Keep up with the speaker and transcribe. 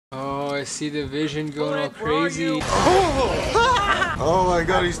I see the vision going all crazy. Oh my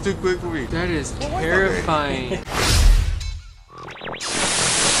god, he's too quick for me. That is terrifying.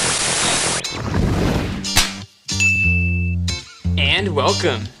 And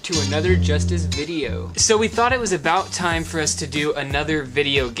welcome to another Justice video. So we thought it was about time for us to do another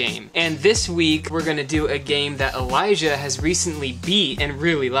video game. And this week we're gonna do a game that Elijah has recently beat and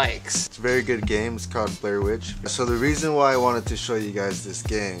really likes. It's a very good game. It's called Blair Witch. So the reason why I wanted to show you guys this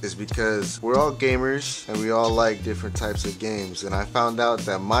game is because we're all gamers and we all like different types of games. And I found out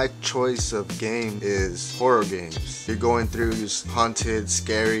that my choice of game is horror games. You're going through just haunted,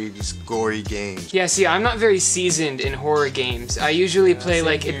 scary, just gory games. Yeah, see, I'm not very seasoned in horror games. I usually play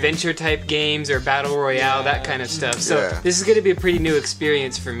like adventure type games or battle royale, that kind of stuff. So this is gonna be a pretty new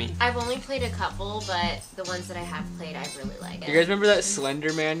experience for me. I've only played a couple, but the ones that I have played, I really like it. You guys remember that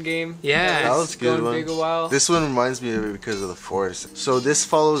Slender Man game? Yeah, that was a good one. Big a while. This one reminds me of it because of the forest. So this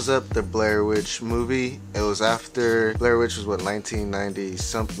follows up the Blair Witch movie. It was after Blair Witch was what,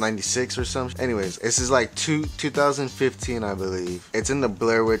 1990 96 or something. Anyways, this is like 2015, I believe. It's in the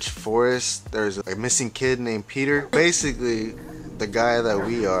Blair Witch forest. There's a missing kid named Peter. Basically, the guy that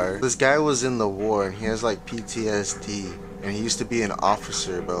we are, this guy was in the war and he has like PTSD, and he used to be an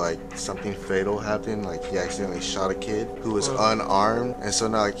officer, but like something fatal happened, like he accidentally shot a kid who was unarmed, and so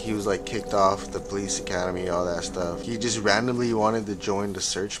now like he was like kicked off the police academy, all that stuff. He just randomly wanted to join the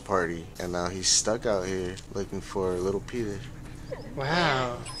search party, and now he's stuck out here looking for little Peter.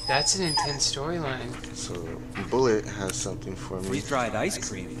 Wow, that's an intense storyline. So Bullet has something for me. Freeze-dried ice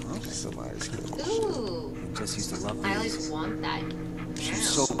cream, huh? Some ice cream. Ooh. Just used to love I always want that. She's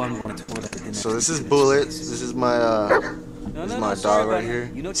so bummed when I told her that I didn't. So this is Bullet. This is my dog right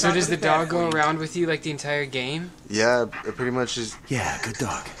here. You know, So does the dog go around with you like the entire game? Yeah, it pretty much is. Yeah, good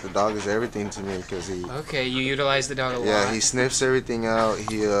dog. The dog is everything to me because he. Okay, you utilize the dog a lot. Yeah, he sniffs everything out.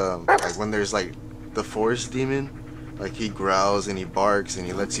 He like when there's like the forest demon, like he growls and he barks and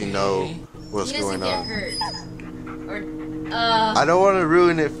he lets you know what's going on. He doesn't get hurt. Or, I don't want to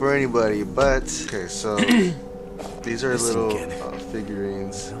ruin it for anybody, but okay, so these are little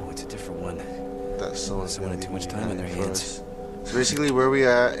figurines. No, it's a different one. That someone's Someone had too much time on their hands. So basically, where we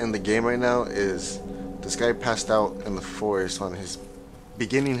are in the game right now is this guy passed out in the forest on his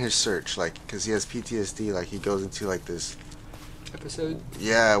beginning his search, like because he has PTSD. Like he goes into like this episode.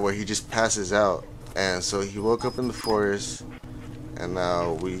 Yeah, where he just passes out, and so he woke up in the forest, and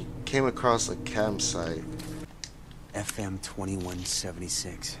now we came across a campsite. FM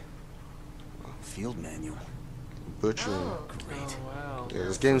 2176. Field manual. Butchering. oh. Great. Oh, wow. Yeah,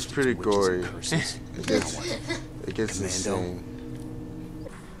 this game's pretty gory. It gets Commando. insane.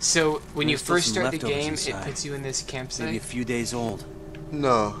 So when you There's still first some start the leftovers game, it inside. puts you in this Maybe a campsite? few days old.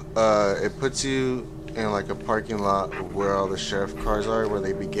 No, it puts you in like a parking lot where all the sheriff cars are, where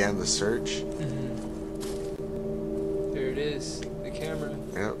they began the search. There it is. The camera.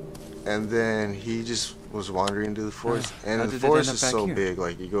 Yep. And then he just was wandering through the forest, How and did the it forest end is up back so here? big,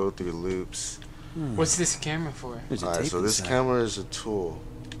 like you go through loops. What's this camera for? There's a Alright, tape so this inside. camera is a tool.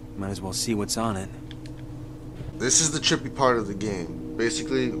 Might as well see what's on it. This is the trippy part of the game.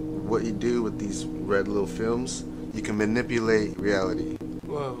 Basically, what you do with these red little films, you can manipulate reality.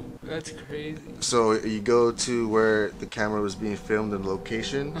 Whoa, that's crazy. So you go to where the camera was being filmed in the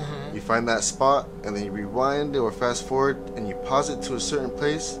location, you find that spot, and then you rewind or fast forward, and you pause it to a certain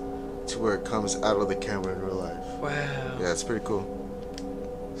place to where it comes out of the camera in real life. Wow. Yeah, it's pretty cool.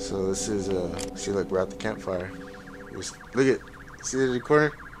 So this is, see, like we're at the campfire. Just, look at, see it in the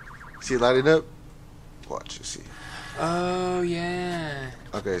corner? See it lighting up? Watch, you see. Oh, yeah.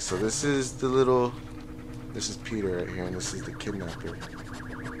 Okay, so this is the little, this is Peter right here, and this is the kidnapper.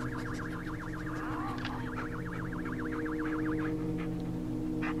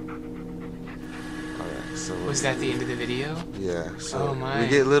 Alright, so Was that the end of the video? yeah, so Oh my. we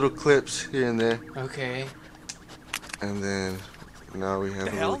get little clips here and there, Okay. and then now we have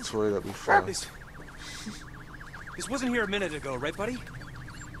The a little hell? toy that we found. This wasn't here a minute ago, right, buddy?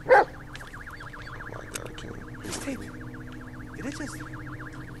 Oh my god, I can't. This tape. Did it just...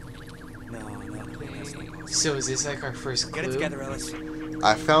 No, that's not possible. So is this like our first clue? Get it together, Ellis.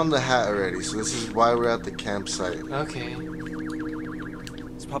 I found the hat already, so this is why we're at the campsite. Okay.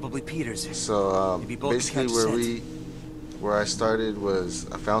 It's probably Peter's. So Maybe both basically catch where I started was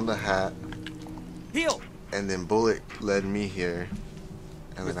I found the hat, Heel! and then Bullet led me here,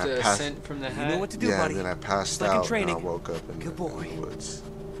 and With then I the passed. scent from the You hat. know what to do, Yeah, buddy. and then I passed Like in out, and I training. woke up in Good the boy. woods.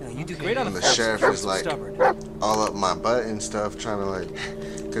 Yeah, you do Okay. great on And the the force. sheriff You're is so like stubborn. all up my butt and stuff, trying to like,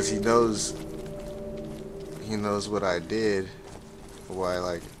 cause he knows what I did, why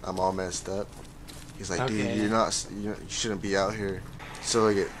like I'm all messed up. He's like, Okay. dude, you shouldn't be out here. So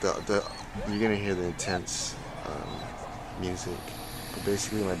like you're gonna hear the intense music. But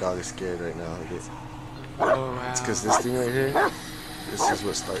basically, my dog is scared right now. Like Oh wow. it's because this thing right here. This is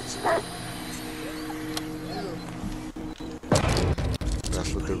what starts it.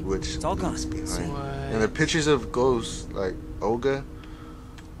 That's what the witch It's all gone. leaves behind. What? And the pictures of ghosts like Olga.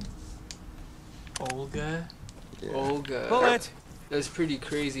 Olga? Yeah. Olga. Bullet! That's pretty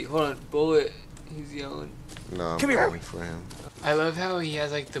crazy. Hold on, Bullet. He's yelling. No, I'm Come here. calling for him. I love how he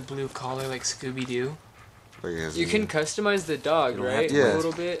has like the blue collar like Scooby-Doo. Like, he has You a- can customize the dog, You don't have right? to. Yeah. A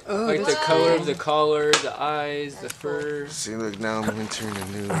little bit. Oh, Like the that's color cool. of the collar, the eyes, the fur, See, look, now I'm entering a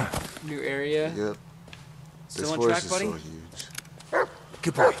new. new area. Yep. Still This on forest track, is buddy? so huge.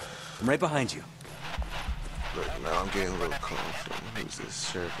 Good boy. I'm right behind you. Look, now I'm getting a little call from who's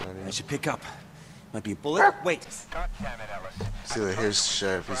this sheriff right I here? should pick up. Might be a bullet. Wait. God damn it, Ellis. See, look, here's the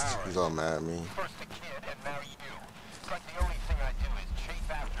sheriff. He's all mad at me. First the kid, and now you. It's like the only thing I do is chase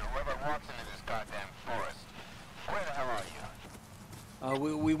after whoever walks into this goddamn forest. Where the hell are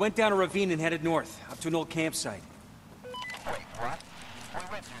you? We went down a ravine and headed north, up to an old campsite. Wait, what?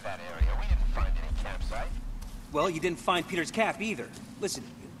 We went through that area. We didn't find any campsite. Well, you didn't find Peter's cap either. Listen,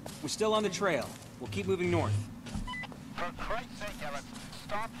 we're still on the trail. We'll keep moving north. For Christ's sake, Ellis,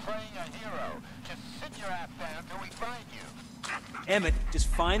 stop playing a hero. Just sit your ass down till we find you. Emmett, just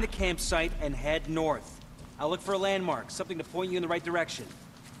find the campsite and head north. I'll look for a landmark, something to point you in the right direction.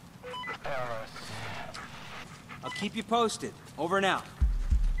 Ellis. I'll keep you posted. Over and out.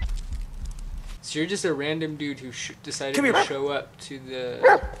 So you're just a random dude who decided Come to here. show up to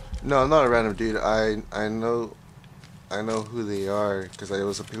the. No, I'm not a random dude. I know who they are because I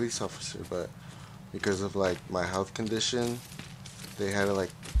was a police officer, but because of like my health condition, they had to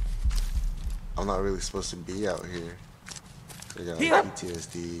like. I'm not really supposed to be out here. They got Here. like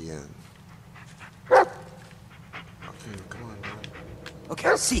PTSD and. Okay, come on, man.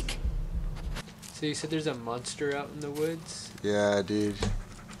 Okay, seek. So you said there's a monster out in the woods? Yeah, dude.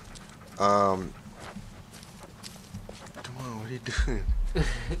 Come on, what are you doing?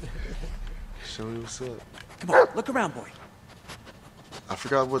 Show me what's up. Come on, look around, boy. I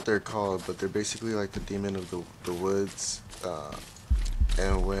forgot what they're called, but they're basically like the demon of the woods.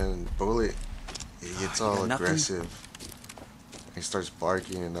 And when Bullet he gets You all got nothing? aggressive, he starts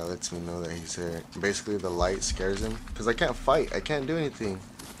barking, and that lets me know that he's there. Basically, the light scares him because I can't fight. I can't do anything.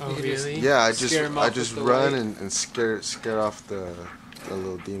 Oh You just- really? Yeah, I Scare him off just with the run light? and scare off the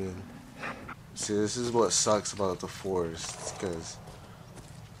little demon. See, this is what sucks about the forest, because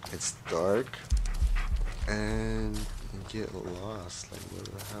it's dark and you get lost. Like, where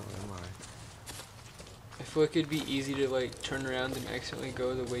the hell am I? I feel like it'd be easy to like turn around and accidentally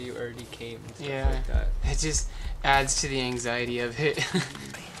go the way you already came and stuff Yeah. like that. It just adds to the anxiety of it.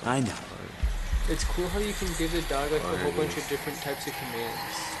 I know. It's cool how you can give the dog like a whole bunch of different types of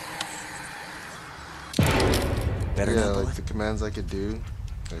commands. Better Yeah, now, like bullet. the commands I could do.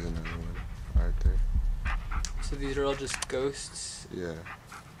 There's another one right there. So these are all just ghosts? Yeah.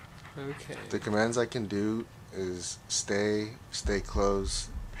 Okay. The commands I can do is stay close,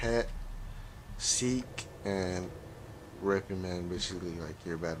 pet, seek, and reprimand. Basically, like,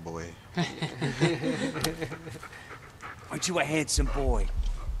 you're a bad boy. Aren't you a handsome boy?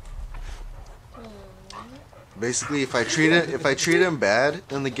 Basically, if I treat him bad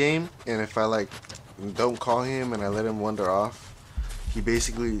in the game, and if I like don't call him and I let him wander off,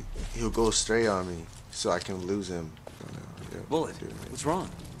 he'll go astray on me, so I can lose him. Yeah, Bullet, dude, man. what's wrong?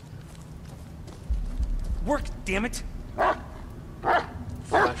 Work, damn it!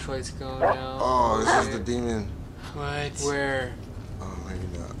 Flashlight's going out. Oh, this is the demon. What? Where? Oh, maybe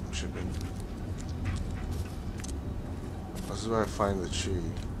not. I'm tripping. This is where I find the tree.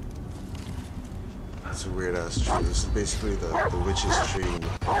 It's a weird ass tree. This is basically the witch's tree.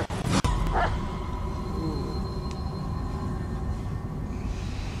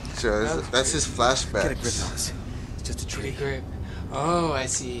 So that's his Get a grip flashbacks. on this. It's just a Tree tree. grip. Oh, I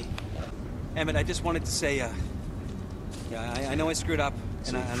see. Emmett, I just wanted to say, yeah, I know I screwed up,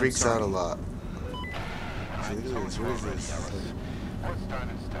 So and he I'm freaks sorry. out a lot. See, look at this. What is this? What's done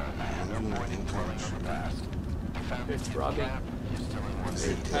is done. No Like, point in dwelling on the past. It's Robbie. Is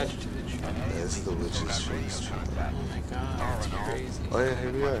it dead? Attached to the tree. Yeah, this is the witch's tree. Oh my god. That's crazy. Oh yeah,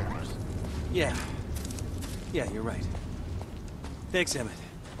 here we are. Yeah, you're right. Thanks, Emmett.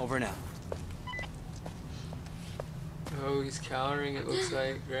 Over and out. Oh, he's cowering, it looks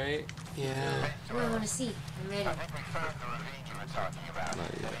like, right? Yeah. What do I want to see? I'm ready. I think we found the ravine you were talking about. Not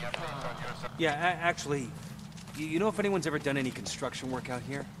yet. Any updates on your side? Yeah, actually, you know if anyone's ever done any construction work out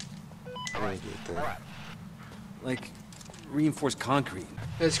here? I'm gonna get there. What? Like, reinforced concrete.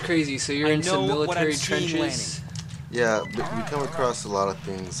 That's crazy. So you're I in know some what I'm military seeing, trenches. Yeah, but we come across a lot of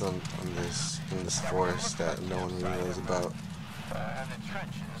things on in this forest that no one really knows about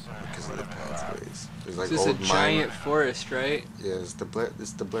because of the pathways. There's like This is a old giant mine. forest, right? Yeah, it's the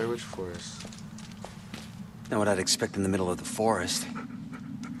Blair Witch forest. Not what I'd expect in the middle of the forest.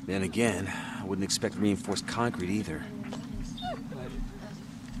 Then again, I wouldn't expect reinforced concrete either.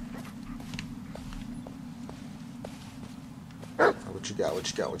 What you got? What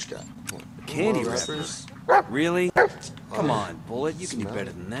you got? What you got? Candy More wrappers? Really? Come on, Bullet. You can do Smell better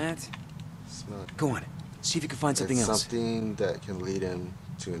it. than that. Smell it. Go on. See if you can find something It's else. something that can lead him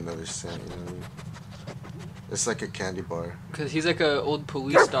to another scent. You know what I mean? It's like a candy bar. Because he's like a old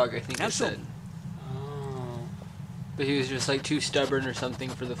police dog, I think it Absol. said. Oh. But he was just like too stubborn or something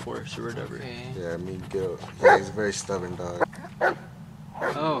for the force or whatever. Okay. Yeah, me go. Yeah, he's a very stubborn dog.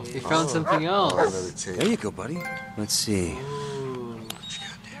 Oh, he found something Oh, else. another tape. There you go, buddy. Let's see. Ooh.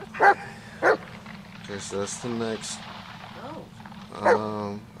 Okay, so that's the next.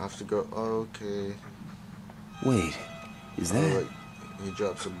 Oh. I have to go. Oh, okay. Wait, is Oh, that? wait. He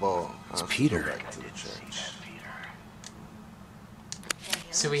drops a ball. I It's have to Peter. go back to the church.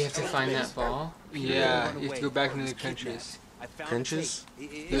 So we have to find that ball? Yeah, you have to go back into the trenches. I found Trenches? the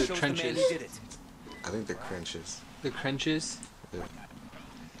tape. It The shows the man trenches. who did it. I think the crunches. The Crunches? Yeah.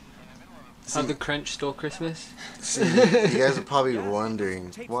 How the Crunch stole Christmas? See, you guys are probably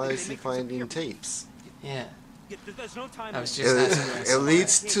wondering why is he finding tapes? Yeah. Yeah, there's no time. I was just asking It myself.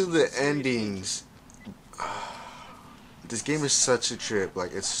 leads to the endings. This game is such a trip.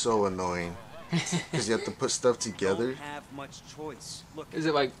 Like, it's so annoying because you have to put stuff together. Don't have much choice. Look, Is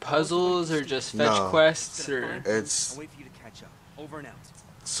it like puzzles or just fetch No. quests or? It's I'll wait for you to catch up. Over and out.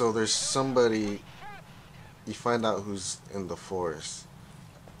 so there's somebody. You find out who's in the forest.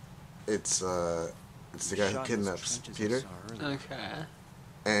 It's the guy who Shot those kidnaps trenches I Peter, saw earlier. Okay.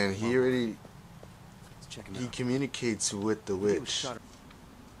 and he already Let's check him he out. communicates with the He was witch shot-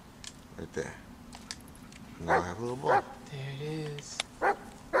 right there. Now I have a little ball. There it is.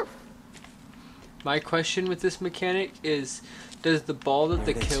 My question with this mechanic is, does the ball that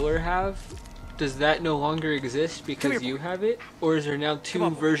the There it is. killer have, does that no longer exist because here, you boy. have it, or is there now two Come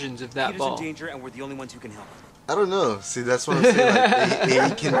on, boy. versions of that Peter's ball? in danger, and we're the only ones who can help. I don't know. See, that's what I'm saying.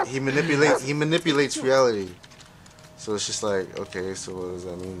 Like, he manipulates reality. So it's just like, okay, so what does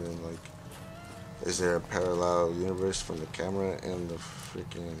that mean then? Like, is there a parallel universe from the camera and the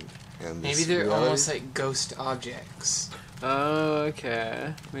freaking and this Maybe they're reality? almost like ghost objects. Oh,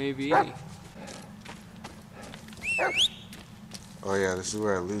 okay. Maybe. Oh yeah, this is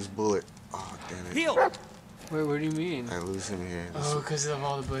where I lose Bullet. Oh damn it! Heal! Wait, what do you mean? I lose him here. This Oh, because of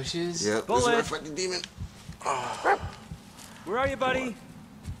all the bushes? yep, this is where I Bullet. fight the demon. Where are you, buddy?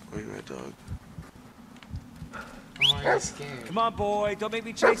 Where you at, dog? I'm already scared. Come on, boy. Don't make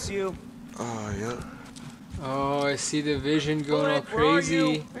me chase you. Oh yep. Oh, I see the vision going all Bullet, where are crazy.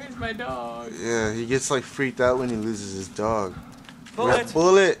 you? Where's my dog? Yeah, he gets like freaked out when he loses his dog. Bullet. Where's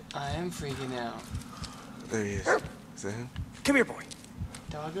Bullet? I am freaking out. There he is. Is that him? Come here, boy.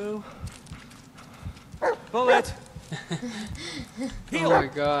 Doggo? Bullet. Oh Heal. my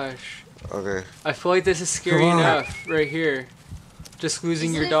gosh. Okay. I feel like this is scary Come on. enough right here. Just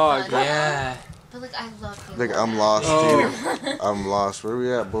losing Isn't your it dog. fun? Yeah. But like, I love him. Look, I'm lost, Oh. dude. I'm lost. Where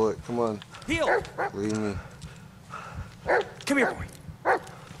we at, Bullet? Come on. Heal. Leave me. Come here, boy.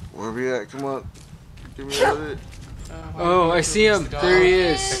 Where we at? Come on. Get me out of it. Oh, I see him. The There he dog.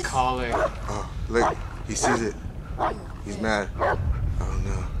 is. The collar. Oh, look. He sees it. He's mad. Oh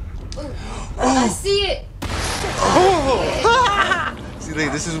no. I see it. See,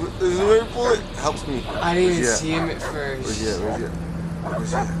 like, this is where Bullet helps me. I didn't Where's even he at? see him at Where's first. he at? Where's he at?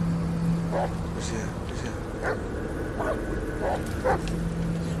 Where's he at? Where's he at? Where's he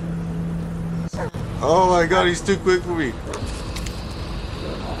at? Oh my god, he's too quick for me.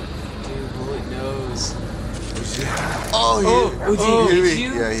 Dude, Bullet knows. Where's he at? Oh, he oh, did he hit hit me.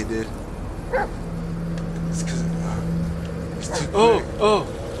 you? Yeah, he did. It's because he's too quick. Oh, oh.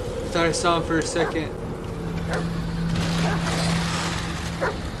 Thought I saw him for a second.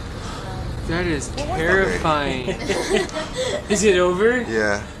 That is terrifying. Is it over?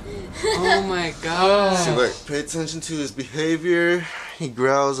 Yeah. Oh my god. See, like, pay attention to his behavior. He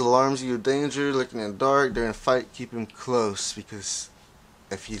growls, alarms you of danger, looking in the dark. During a fight, keep him close because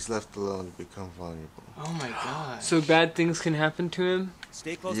if he's left alone, he become vulnerable. Oh my god. So bad things can happen to him?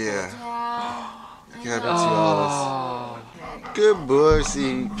 Stay close. Yeah. Yeah. It happens to all of us. Oh. Good boy.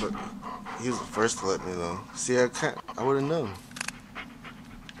 See, but he was the first to let me know. See, I would have known.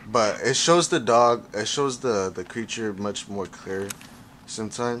 But it shows the dog. It shows the creature much more clear.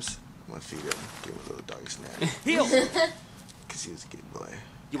 Sometimes I'm gonna feed him, give him a little doggy snack, Heal. cause he was a good boy.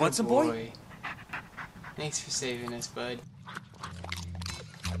 You want some, boy? Thanks for saving us, bud.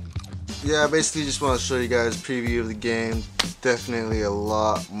 Yeah, I basically just want to show you guys a preview of the game. Definitely a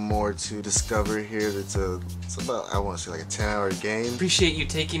lot more to discover here. It's about, I want to say, like a 10-hour game. Appreciate you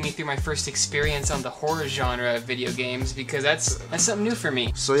taking me through my first experience on the horror genre of video games, because that's something new for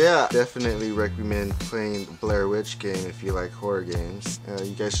me. So yeah, definitely recommend playing the Blair Witch game if you like horror games.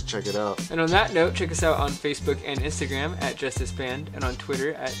 You guys should check it out. And on that note, check us out on Facebook and Instagram at Justisband, and on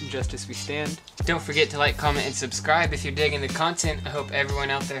Twitter at Justice We Stand. Don't forget to like, comment, and subscribe if you're digging the content. I hope everyone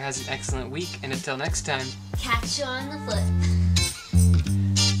out there has an excellent week, and until next time. Catch you on the flip.